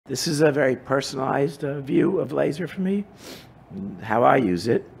This is a very personalized view of laser for me, how I use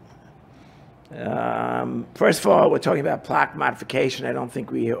it. First of all, we're talking about plaque modification. I don't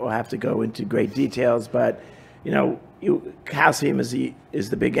think we will have to go into great details, but you know, calcium is the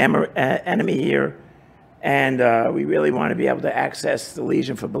big enemy here, and we really want to be able to access the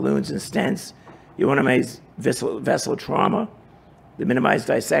lesion for balloons and stents. You want to minimize vessel trauma, to minimize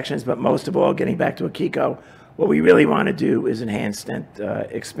dissections, but most of all, getting back to Akiko, what we really want to do is enhance stent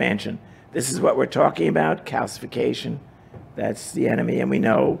expansion. This is what we're talking about, calcification. That's the enemy, and we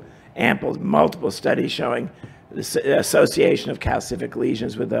know multiple studies showing the association of calcific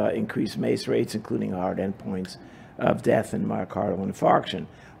lesions with increased MACE rates, including hard endpoints of death and myocardial infarction.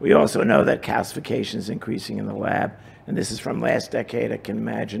 We also know that calcification is increasing in the lab, and this is from last decade. I can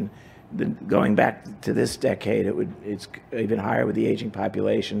imagine going back to this decade, it's even higher with the aging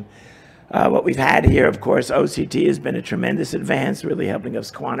population. What we've had here, of course, OCT has been a tremendous advance, really helping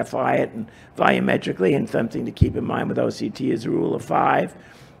us quantify it and volumetrically, and something to keep in mind with OCT is the rule of 5,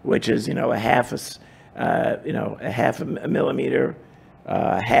 which is, you know, a half a millimeter,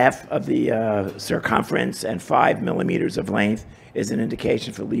 half of the circumference, and 5 millimeters of length is an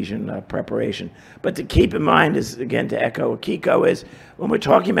indication for lesion preparation. But to keep in mind is, again, to echo Akiko, is when we're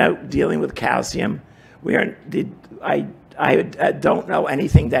talking about dealing with calcium, I don't know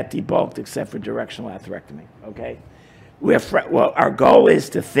anything that debulked except for directional atherectomy, okay? Well, our goal is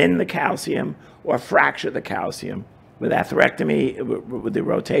to thin the calcium or fracture the calcium. With atherectomy, with the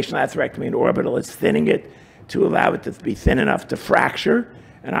rotational atherectomy and orbital, it's thinning it to allow it to be thin enough to fracture.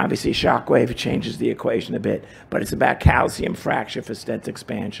 And obviously, shockwave changes the equation a bit. But it's about calcium fracture for stent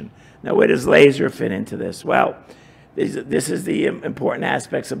expansion. Now, where does laser fit into this? Well, this is the important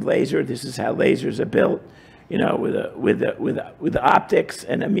aspects of laser. This is how lasers are built, you know, with optics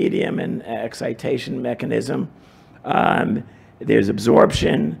and a medium and excitation mechanism. There's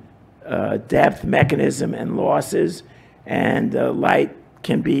absorption, depth, mechanism, and losses. And light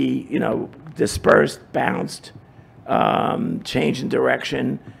can be, you know, dispersed, bounced, change in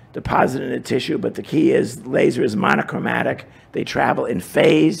direction, deposited in a tissue. But the key is laser is monochromatic. They travel in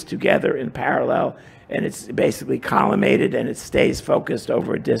phase together in parallel, and it's basically collimated, and it stays focused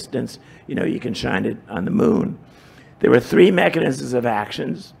over a distance. You know, you can shine it on the moon. There are 3 mechanisms of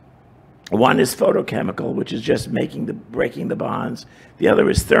actions. One is photochemical, which is just breaking the bonds. The other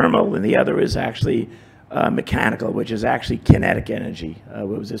is thermal, and the other is actually mechanical, which is actually kinetic energy. I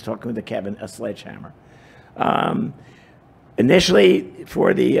was just talking with Kevin, a sledgehammer. Initially,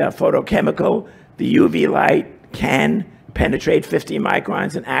 for the photochemical, the UV light can penetrate 50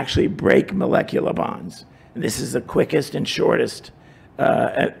 microns and actually break molecular bonds. And this is the quickest and shortest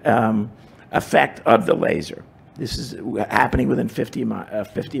effect of the laser. This is happening within 50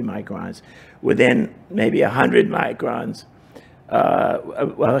 microns. Within maybe 100 microns,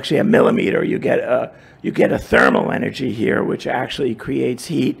 well, actually a millimeter, you get a thermal energy here, which actually creates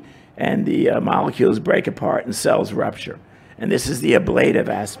heat, and the molecules break apart and cells rupture. And this is the ablative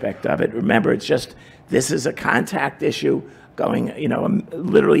aspect of it. Remember, this is a contact issue going, you know,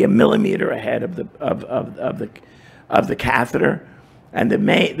 literally a millimeter ahead of the catheter. And the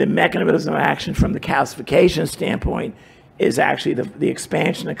mechanism of action from the calcification standpoint is actually the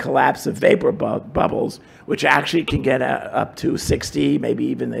expansion and collapse of vapor bubbles, which actually can get up to 60, maybe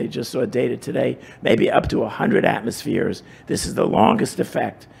even, they just saw data today, maybe up to 100 atmospheres. This is the longest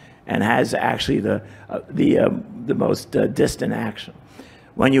effect and has actually the most distant action.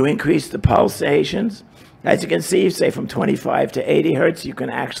 When you increase the pulsations, as you can see, say from 25 to 80 hertz, you can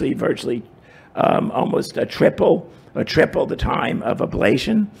actually virtually almost triple the time of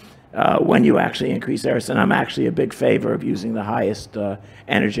ablation when you actually increase errors. And I'm actually a big favor of using the highest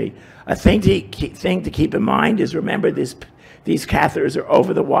energy. A thing to keep in mind is, remember, these catheters are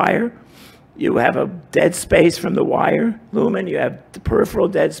over the wire. You have a dead space from the wire lumen. You have the peripheral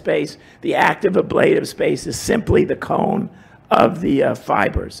dead space. The active ablative space is simply the cone of the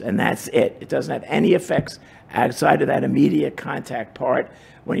fibers, and that's it. It doesn't have any effects outside of that immediate contact part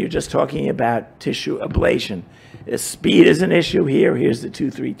when you're just talking about tissue ablation. The speed is an issue here. Here's the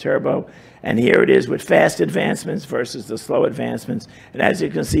 2.3 turbo, and here it is with fast advancements versus the slow advancements. And as you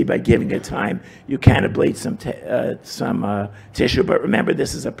can see, by giving it time, you can ablate some tissue. But remember,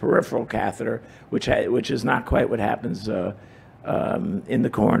 this is a peripheral catheter, which is not quite what happens in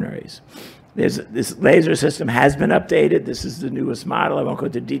the coronaries. This laser system has been updated. This is the newest model. I won't go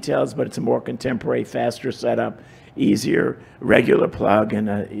into details, but it's a more contemporary, faster setup, easier regular plug, and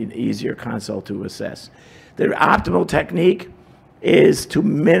an easier console to assess. The optimal technique is to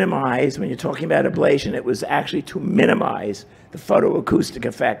minimize, when you're talking about ablation, it was actually to minimize the photoacoustic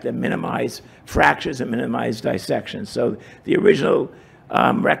effect and minimize fractures and minimize dissections. So the original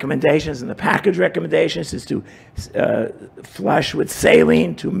recommendations, and the package recommendations is to flush with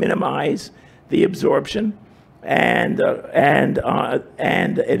saline to minimize the absorption, and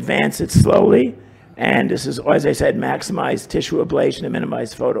advance it slowly. And this is, as I said, maximize tissue ablation and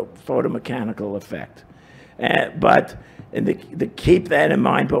minimize photomechanical effect. But keep that in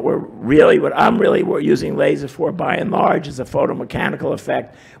mind. But what we're using laser for, by and large, is a photomechanical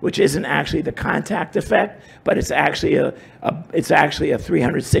effect, which isn't actually the contact effect, but it's actually a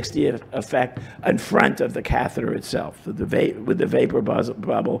 360 effect in front of the catheter itself with the vapor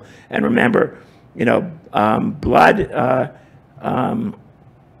bubble. And remember, you know, blood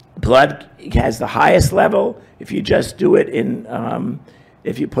has the highest level. If you just do it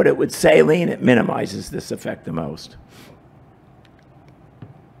if you put it with saline, it minimizes this effect the most.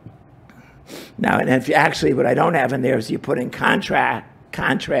 Now, and if you actually, what I don't have in there is you put in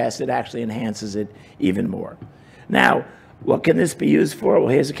contrast, it actually enhances it even more. Now, what can this be used for? Well,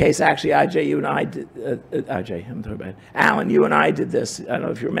 here's a case. Actually, Ajay, you and I did, I'm talking about Alan, you and I did this. I don't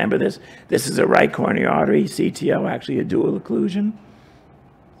know if you remember this. This is a right coronary artery, CTO, actually a dual occlusion.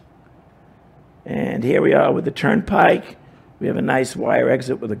 And here we are with the turnpike. We have a nice wire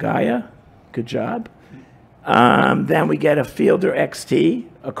exit with a Gaia. Good job. Then we get a Fielder XT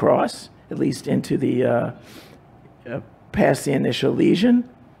across, at least into the, past the initial lesion.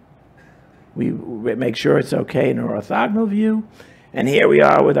 We make sure it's okay in an orthogonal view. And here we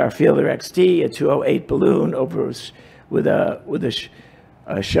are with our Fielder XT, a 208 balloon over with a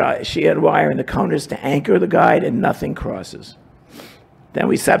sheared wire in the conus to anchor the guide, and nothing crosses. Then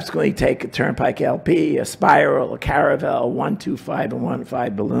we subsequently take a Turnpike LP, a spiral, a caravel, 1, 2, 5, and 1,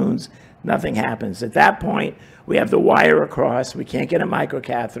 5 balloons. Nothing happens. At that point, we have the wire across. We can't get a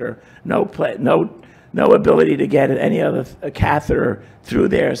microcatheter. No ability to get any other catheter through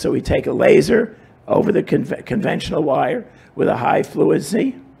there. So we take a laser over the conventional wire with a high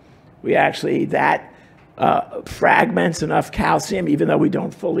fluency. We actually, that fragments enough calcium, even though we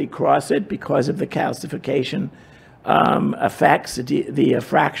don't fully cross it because of the calcification effects, the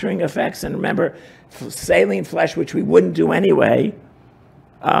fracturing effects. And remember, saline flush, which we wouldn't do anyway,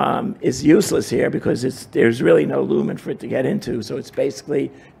 is useless here because there's really no lumen for it to get into. So it's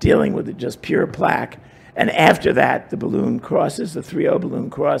basically dealing with just pure plaque. And after that, the balloon crosses, the 3O balloon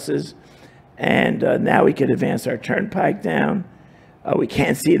crosses. And now we can advance our turnpike down. We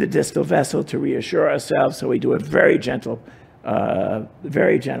can't see the distal vessel to reassure ourselves, so we do a very gentle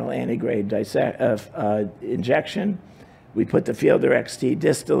antegrade injection. We put the Fielder XT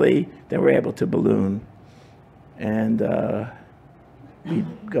distally, then we're able to balloon. And we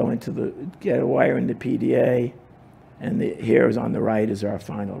go get a wire into PDA, and here is on the right is our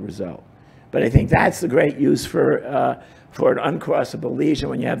final result. But I think that's the great use for an uncrossable lesion,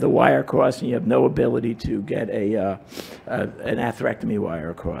 when you have the wire crossed and you have no ability to get an atherectomy wire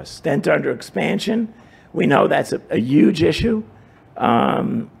across. Stent under expansion, we know that's a huge issue.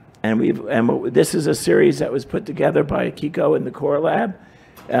 And this is a series that was put together by Kiko in the core lab,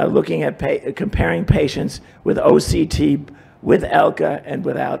 looking at comparing patients with OCT with ELCA and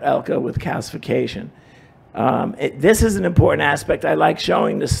without ELCA with calcification. This is an important aspect. I like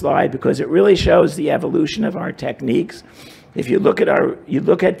showing this slide because it really shows the evolution of our techniques. If you look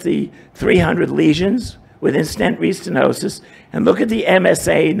at the 300 lesions with stent restenosis, and look at the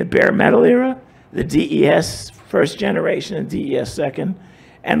MSA in the bare metal era, the DES first generation and DES second,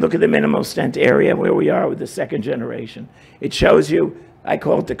 and look at the minimal stent area where we are with the second generation. It shows you, I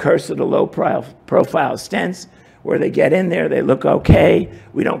call it the curse of the low profile stents, where they get in there, they look okay.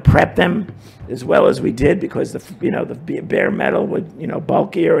 We don't prep them as well as we did because the bare metal would,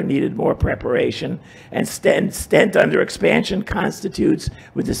 bulkier and needed more preparation. And stent under expansion constitutes,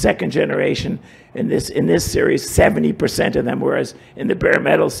 with the second generation in this series, 70% of them, whereas in the bare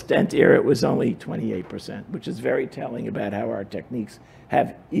metal stent era it was only 28%, which is very telling about how our techniques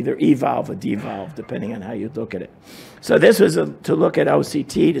have either evolved or devolved, depending on how you look at it. So this was to look at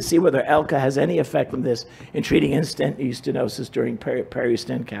OCT to see whether ELCA has any effect on this in treating in-stent stenosis during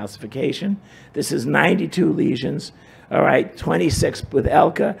peristent calcification. This is 92 lesions, all right, 26 with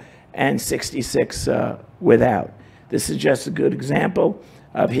ELCA and 66 without. This is just a good example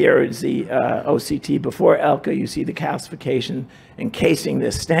of, here is the OCT before ELCA. You see the calcification encasing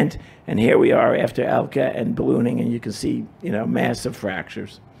this stent, and here we are after ELCA and ballooning, and you can see, massive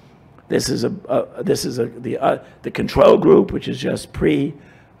fractures. This is the control group, which is just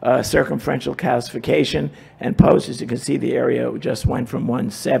pre-circumferential calcification, and post, as you can see, the area just went from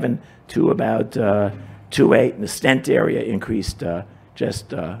 1.7 to about 2.8, and the stent area increased just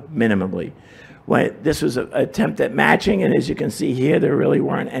minimally. This was an attempt at matching, and as you can see here, there really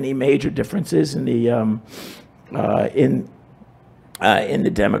weren't any major differences in the in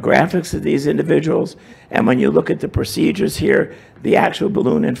the demographics of these individuals. And when you look at the procedures here, the actual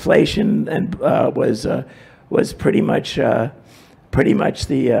balloon inflation was pretty much the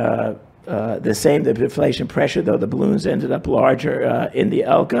same. The inflation pressure, though the balloons ended up larger in the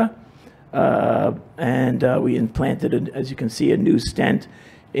ELCA. And we implanted, as you can see, a new stent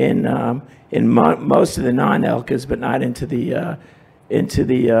in most of the non-ELCAs, but not into the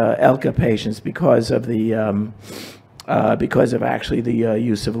ELCA patients because of actually the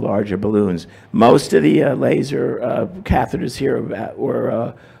use of larger balloons. Most of the laser catheters here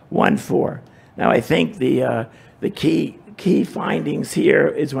were 1.4. Now I think the key findings here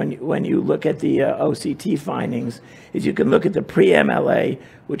is when you look at the OCT findings, is you can look at the pre-MLA,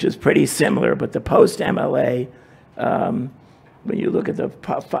 which is pretty similar, but the post-MLA, when you look at the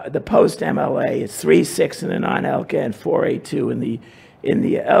post-MLA, it's 3.6 in the non-ELCA and 4.82 in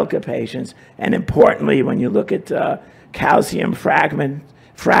the ELCA patients. And importantly, when you look at calcium fragment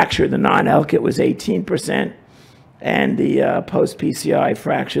fracture, the non-ELCA was 18%, and the post-PCI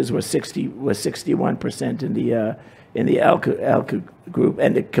fractures was 61% in the ELCA group,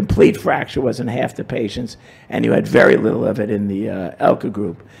 and the complete fracture was in half the patients, and you had very little of it in the ELCA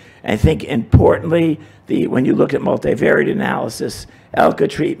group. I think importantly, when you look at multivariate analysis, ELCA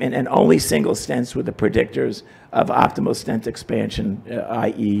treatment and only single stents were the predictors of optimal stent expansion,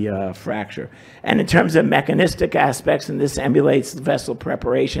 i.e. Fracture. And in terms of mechanistic aspects, and this emulates vessel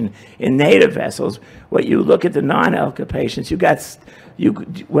preparation in native vessels, what you look at the non-ELCA patients,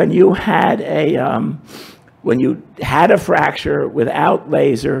 when you had a fracture without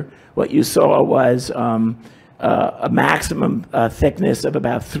laser, what you saw was a maximum thickness of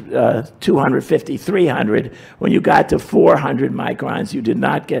about 250, 300. When you got to 400 microns, you did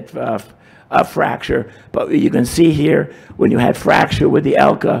not get a fracture. But you can see here, when you had fracture with the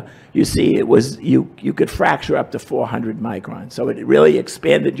ELCA, you see you could fracture up to 400 microns. So it really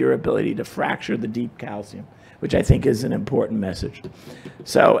expanded your ability to fracture the deep calcium, which I think is an important message.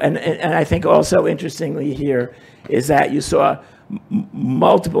 So, and I think also interestingly here is that you saw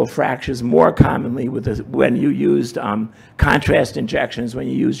multiple fractures more commonly when you used contrast injections. When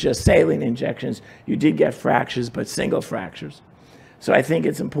you used just saline injections, you did get fractures, but single fractures. So I think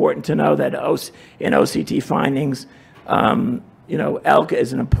it's important to know that in OCT findings, ELCA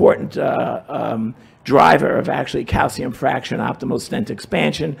is an important driver of actually calcium fracture and optimal stent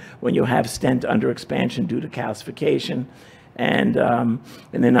expansion when you have stent under expansion due to calcification. And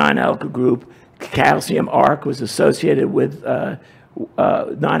in the non-ELCA group, calcium arc was associated with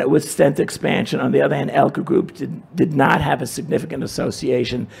stent expansion. On the other hand, ELCA group did not have a significant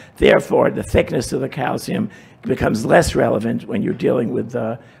association. Therefore, the thickness of the calcium becomes less relevant when you're dealing with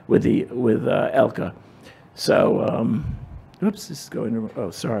ELCA. So, oops, this is going to, oh,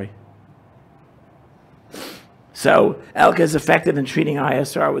 sorry. So ELCA is effective in treating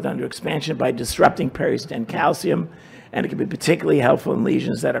ISR with underexpansion by disrupting peristent calcium, and it can be particularly helpful in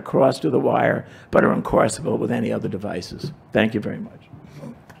lesions that are crossed through the wire but are uncourseable with any other devices. Thank you very much.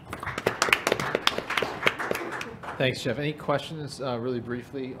 Thanks, Jeff. Any questions really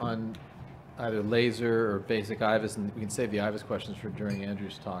briefly on either laser or basic IVUS? And we can save the IVUS questions for during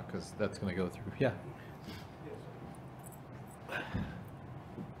Andrew's talk because that's going to go through. Yeah.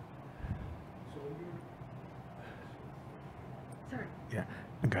 Yeah,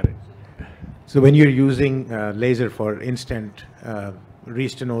 I got it. So when you're using laser for instant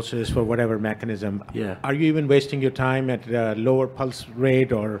restenosis for whatever mechanism, yeah, are you even wasting your time at a lower pulse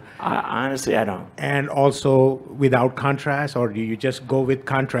rate, or? Honestly, I don't. And also without contrast, or do you just go with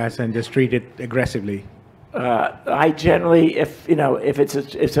contrast and just treat it aggressively? I generally, if it's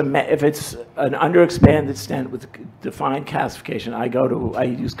an underexpanded stent with defined calcification, I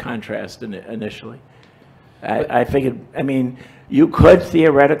use contrast initially. I figured, I mean, you could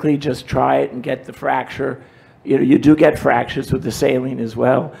theoretically just try it and get the fracture. You do get fractures with the saline as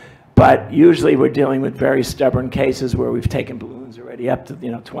well, but usually we're dealing with very stubborn cases where we've taken balloons already up to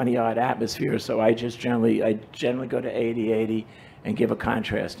 20-odd atmospheres. So I generally go to 80 and give a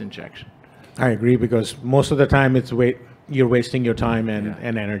contrast injection. I agree, because most of the time you're wasting your time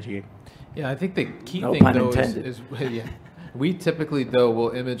and energy. Yeah, I think the key No thing pun though intended. is yeah. We typically, though, will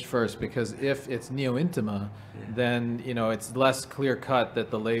image first, because if it's neointima, then it's less clear cut that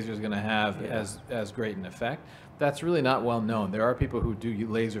the laser is going to have as great an effect. That's really not well known. There are people who do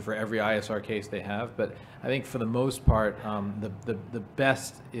laser for every ISR case they have, but I think for the most part, the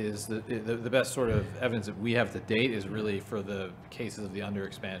best is the best sort of evidence that we have to date is really for the cases of the under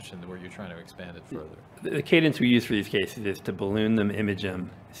expansion where you're trying to expand it further. The cadence we use for these cases is to balloon them, image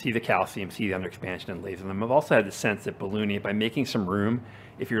them, see the calcium, see the under expansion, and laser them. I've also had the sense that ballooning it by making some room.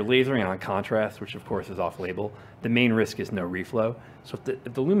 If you're lasering on contrast, which of course is off-label, the main risk is no reflow. So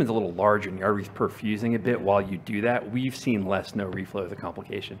if the lumen's a little larger and the artery's perfusing a bit while you do that, we've seen less no reflow as a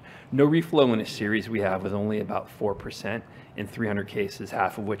complication. No reflow in a series we have was only about 4% in 300 cases,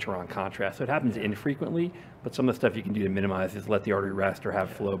 half of which are on contrast. So it happens infrequently, but some of the stuff you can do to minimize is let the artery rest or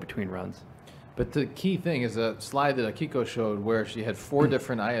have flow between runs. But the key thing is a slide that Akiko showed where she had 4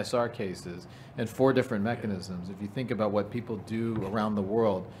 different ISR cases and 4 different mechanisms. If you think about what people do around the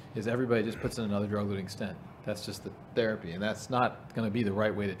world, is everybody just puts in another drug-eluting stent. That's just the therapy, and that's not going to be the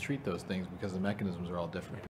right way to treat those things because the mechanisms are all different.